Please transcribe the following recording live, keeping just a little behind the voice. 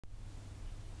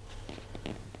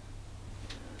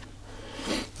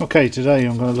Okay, today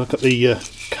I'm going to look at the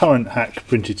current hack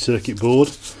printed circuit board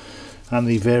and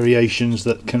the variations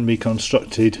that can be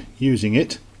constructed using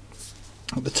it.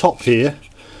 At the top here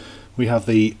we have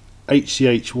the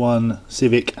HCH1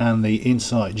 Civic and the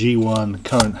Insight-G1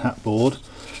 current hack board,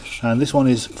 and this one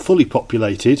is fully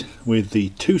populated with the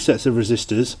two sets of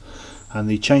resistors and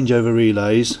the changeover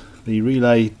relays, the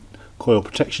relay coil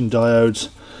protection diodes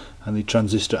and the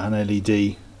transistor and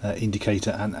LED indicator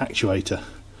and actuator.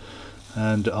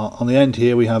 And on the end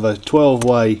here we have a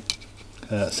 12-way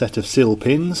set of sill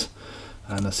pins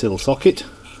and a sill socket,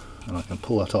 and I can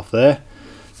pull that off there.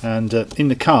 And in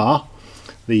the car,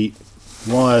 the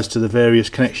wires to the various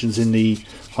connections in the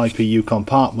IPU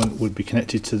compartment would be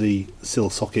connected to the sill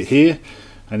socket here,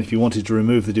 and if you wanted to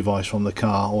remove the device from the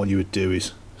car, all you would do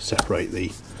is separate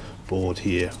the board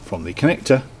here from the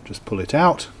connector, just pull it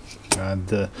out, and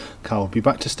the car will be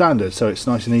back to standard. So it's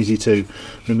nice and easy to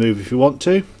remove if you want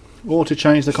to, or to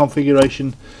change the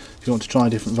configuration if you want to try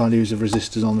different values of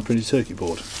resistors on the printed circuit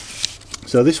board.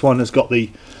 So this one has got the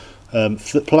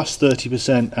plus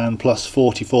 30% and plus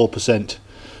 44%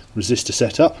 resistor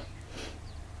setup.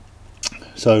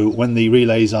 So when the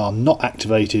relays are not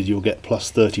activated, you'll get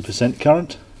plus 30%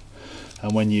 current,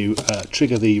 and when you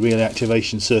trigger the relay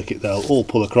activation circuit, they'll all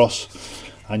pull across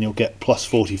and you'll get plus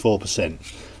 44%.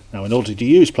 Now, in order to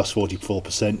use plus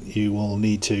 44%, you will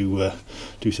need to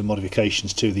do some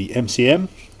modifications to the MCM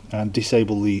and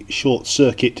disable the short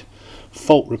circuit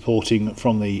fault reporting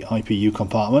from the IPU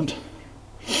compartment.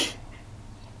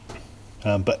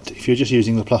 But if you're just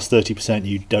using the plus 30%,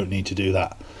 you don't need to do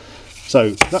that. So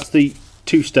that's the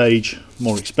two-stage,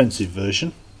 more expensive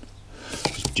version,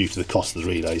 due to the cost of the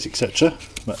relays, etc.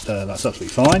 But that's absolutely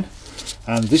fine.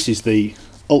 And this is the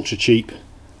ultra cheap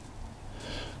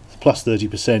plus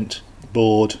 30%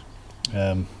 board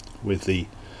with the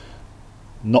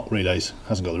not relays,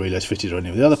 hasn't got the relays fitted or any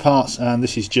of the other parts, and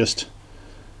this is just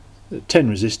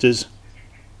 10 resistors,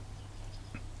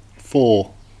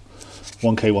 4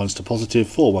 1K1s to positive,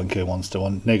 4 1K1s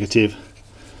to negative,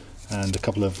 and a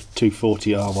couple of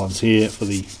 240R1s here for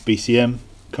the BCM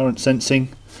current sensing.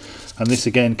 And this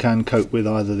again can cope with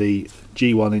either the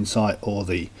G1 Insight or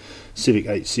the Civic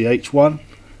HCH1.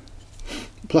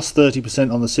 Plus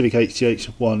 30% on the Civic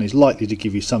HCH1 is likely to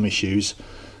give you some issues.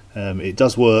 It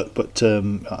does work, but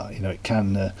it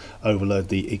can overload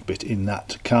the IC bit in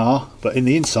that car. But in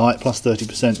the Insight, plus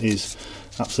 30% is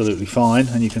absolutely fine,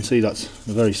 and you can see that's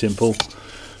very simple.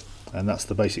 And that's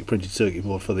the basic printed circuit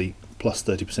board for the plus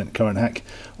 30% current hack.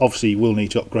 Obviously, you will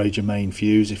need to upgrade your main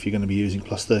fuse if you're going to be using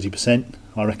plus 30%.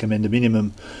 I recommend a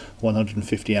minimum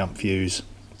 150 amp fuse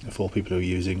for people who are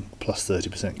using plus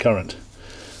 30% current.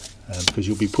 Because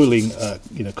you'll be pulling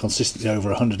consistently over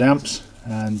 100 amps,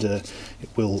 and it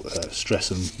will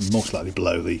stress and most likely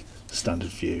blow the standard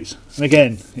fuse. And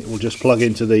again, it will just plug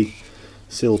into the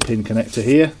sill pin connector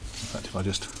here. In fact, if I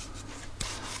just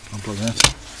unplug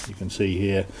that, you can see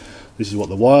here this is what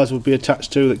the wires would be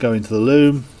attached to that go into the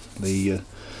loom.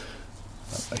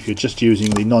 If you're just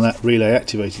using the non-relay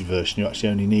activated version, you actually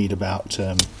only need about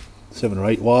 7 or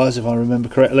 8 wires, if I remember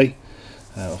correctly.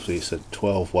 Obviously it's a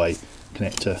 12-way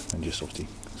connector, and just obviously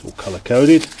it's all colour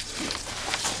coded.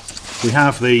 We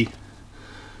have the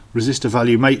resistor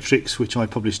value matrix, which I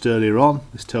published earlier on.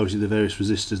 This tells you the various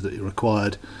resistors that are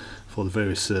required for the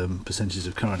various percentages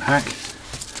of current hack.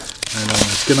 And on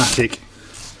the schematic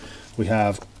we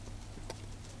have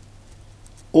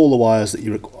all the wires that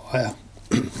you require,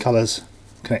 colours,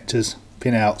 connectors,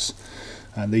 pin outs,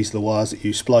 and these are the wires that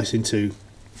you splice into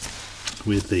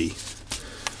with the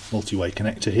multi-way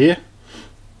connector here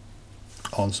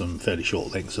on some fairly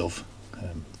short lengths of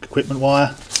equipment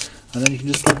wire, and then you can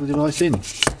just plug the device in.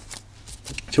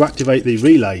 To activate the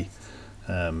relay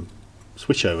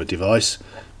switchover device,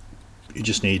 you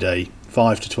just need a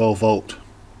 5 to 12 volt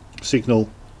signal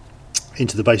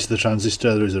into the base of the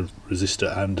transistor. There is a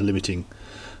resistor and a limiting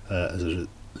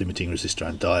resistor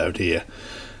and diode here,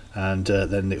 and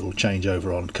then it will change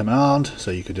over on command.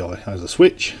 So you could either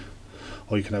switch,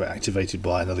 or you can have it activated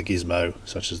by another gizmo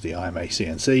such as the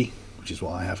imac&c, which is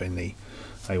what I have in the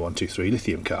A123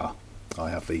 lithium car. I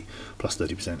have the plus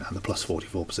 30% and the plus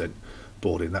 44%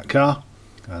 board in that car,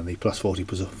 and the plus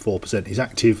 44% is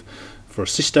active for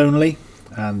assist only,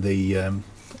 and the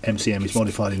MCM is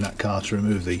modified in that car to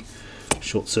remove the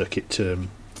short circuit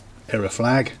error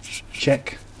flag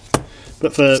check.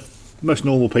 But for most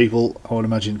normal people, I would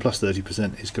imagine plus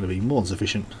 30% is going to be more than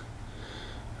sufficient,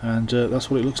 and that's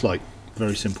what it looks like.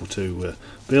 Very simple to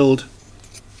build,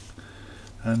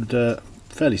 and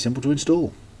fairly simple to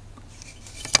install.